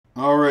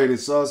Alright,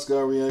 it's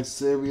Oscar Reacts.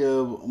 Today we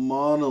have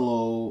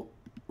Monaleo,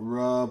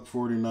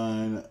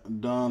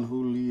 Rob49, Don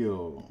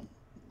Julio.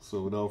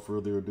 So without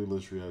further ado,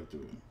 let's react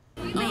to it.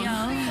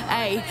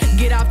 Hey,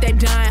 get off that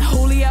Don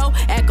Julio,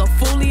 act a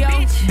foolio.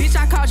 Bitch,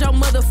 I called your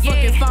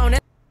motherfucking phone.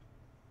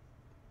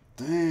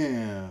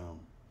 Damn.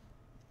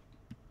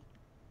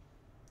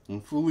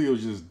 And Julio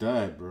just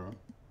died, bro.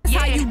 That's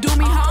how you do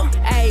me, ho.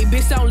 Hey,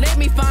 bitch, don't let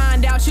me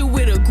find out you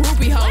with a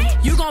groupie, ho.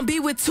 You gon' be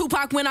with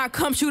Tupac when I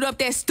come shoot up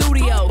that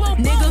studio.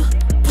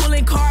 Nigga,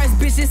 pulling cars,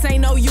 bitch, this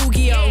ain't no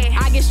Yu-Gi-Oh.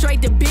 I get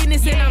straight to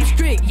business and I'm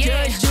strict,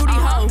 Judge Judy,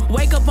 ho.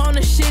 Wake up on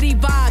a shitty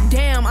vibe,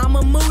 damn, I'm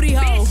a moody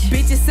ho.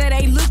 Bitches say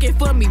they looking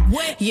for me,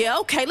 what? Yeah,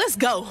 okay, let's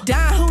go.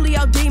 Don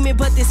Julio demon,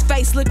 but this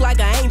face look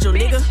like an angel,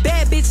 nigga.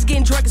 Bad bitches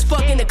getting drunk as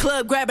fuck in the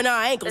club, grabbing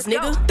our ankles,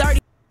 nigga. 30.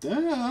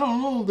 Damn, I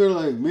don't know if they're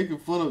like making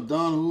fun of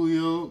Don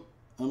Julio.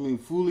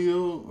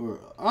 Fulio, or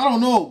I don't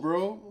know,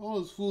 bro.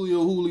 Oh, it's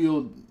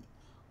Julio.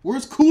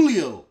 Where's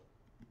Coolio?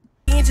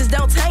 Inches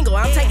don't tangle.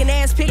 I'm taking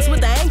ass pics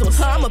with the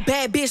angles. I'm a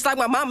bad bitch like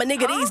my mama,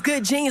 nigga. These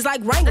good jeans like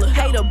Wrangler.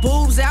 Hey, the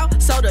boobs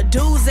out, so the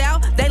dudes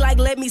out. They like,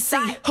 let me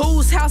see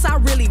whose house I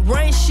really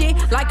run shit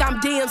like I'm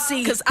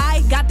DMC. Cause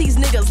I got these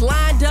niggas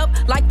lined up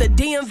like the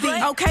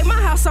DMV. Okay, my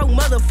house so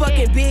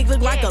motherfucking big,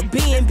 look like a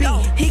B&B.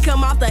 He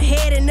come off the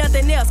head and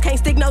nothing else, can't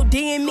stick no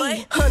D in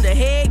me.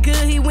 Underhead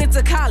good, he went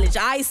to college,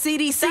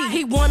 ICDC.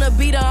 He wanna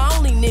be the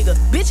only nigga.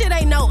 Bitch, it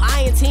ain't no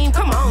iron team,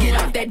 come on.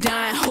 Get off that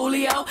Don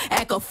Julio,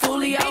 act a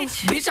foolio.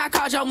 Bitch, I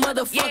called your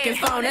motherfucking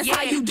phone. That's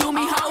how you do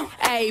me, ho.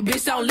 Hey,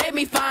 bitch, don't let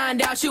me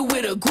find out you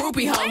with a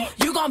groupie, ho.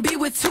 You gon' be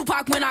with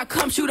Tupac when I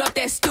come shoot up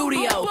that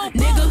studio.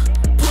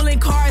 Nigga, pulling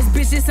cars,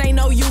 bitch, this ain't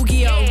no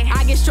Yu-Gi-Oh.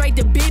 I get straight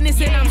to business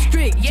and I'm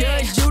strict,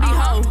 Judge Judy,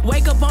 ho.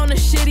 Wake up on a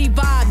shitty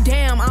vibe,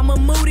 damn, I'm a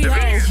moody ho.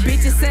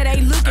 Bitches say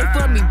they looking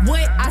for me,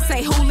 what? I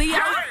say Julio.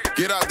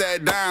 Get off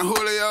that Don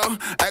Julio,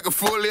 act a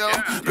foolio.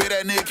 Pay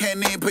that nigga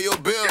can't even pay your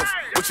bills.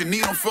 What you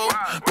need them for?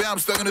 Bitch, I'm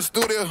stuck in the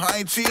studio, I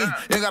ain't cheating.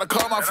 You ain't gotta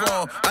call my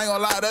phone. I ain't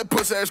gonna lie, that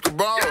pussy extra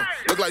ball.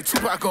 Look like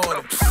Tupac on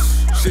it.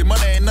 Shit,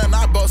 money ain't nothing,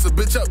 I boss a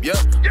bitch up, yup.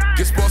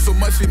 Get spoiled so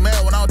much, she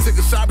mad when I don't take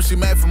a shot, but she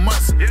mad for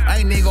months. I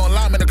ain't even gonna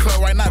lie, I'm in the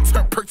club right now,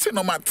 turn perk 10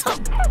 on my top.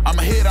 I'm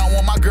a hit, I don't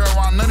want my girl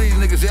around none of these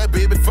niggas, yeah,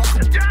 baby, fuck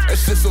em. That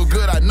shit so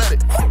good, I nut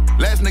it.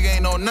 Last nigga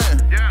ain't know nothing.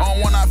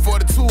 On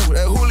 1942,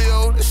 that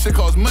Julio, this shit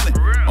cost money.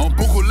 On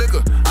Buku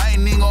liquor, I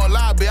ain't even gonna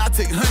lie, babe, I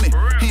take honey.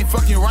 He ain't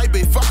fucking right,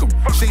 babe, fuck him.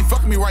 She ain't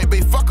fucking me right,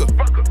 babe, fuck her.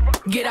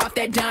 Get off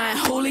that Don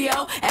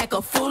Julio, act a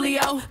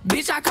foolio.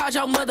 Bitch, I called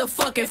your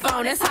motherfucking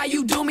phone. That's how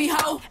you do me,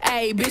 ho.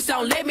 Hey, bitch,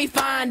 don't let me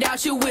find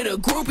out you with a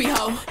groupie,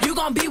 ho. You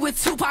gon' be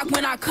with Tupac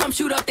when I come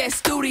shoot up that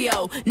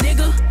studio.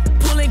 Nigga,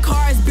 pulling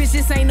cars, bitch,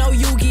 this ain't no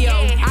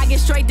Yu-Gi-Oh. I get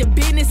straight to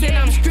business and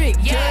I'm strict,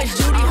 Judge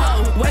Judy,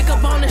 ho. Wake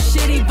up on a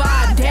shitty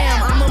vibe,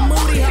 damn, I'm a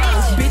moody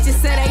ho. Bitches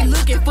say they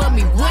looking for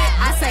me, what?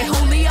 I say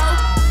Julio.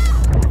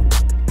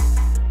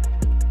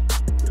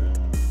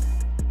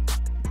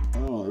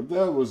 If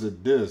that was a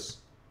diss,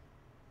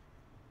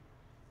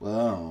 well,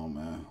 I don't know,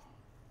 man.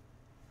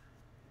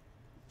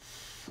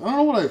 I don't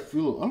know what I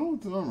feel. I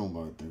don't know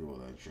what I think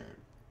about that track,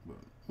 but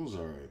it was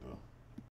alright though.